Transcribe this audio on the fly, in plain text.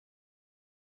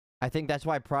I think that's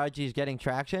why Prodigy is getting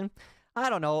traction. I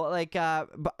don't know, like,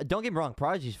 but don't get me wrong,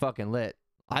 Prodigy's fucking lit.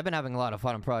 I've been having a lot of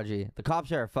fun on Prodigy. The cops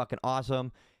there are fucking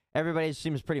awesome. Everybody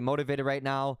seems pretty motivated right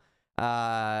now.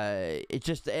 It's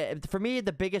just, for me,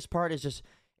 the biggest part is just,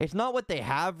 it's not what they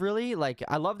have, really. Like,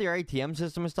 I love their ATM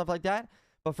system and stuff like that.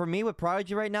 But for me, with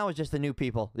Prodigy right now, is just the new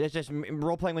people. It's just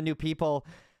role-playing with new people.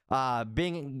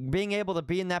 Being able to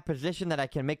be in that position that I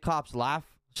can make cops laugh.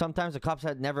 Sometimes the cops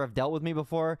that never have dealt with me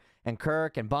before. And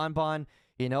Kirk and Bon.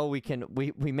 You know,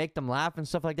 we make them laugh and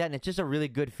stuff like that. And it's just a really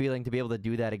good feeling to be able to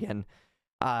do that again.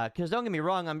 Because don't get me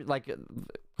wrong, I'm like,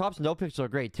 cops and dope pixels are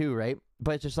great too, right?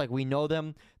 But it's just like, we know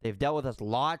them. They've dealt with us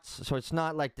lots. So it's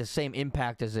not like the same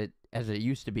impact as it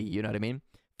used to be. You know what I mean?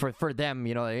 For them,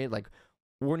 you know, like,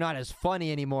 we're not as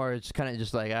funny anymore. It's kind of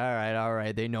just like, all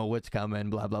right. They know what's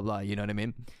coming, blah, blah, blah. You know what I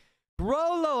mean?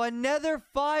 Grolo, another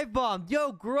 5 bomb.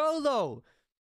 Yo, Grolo.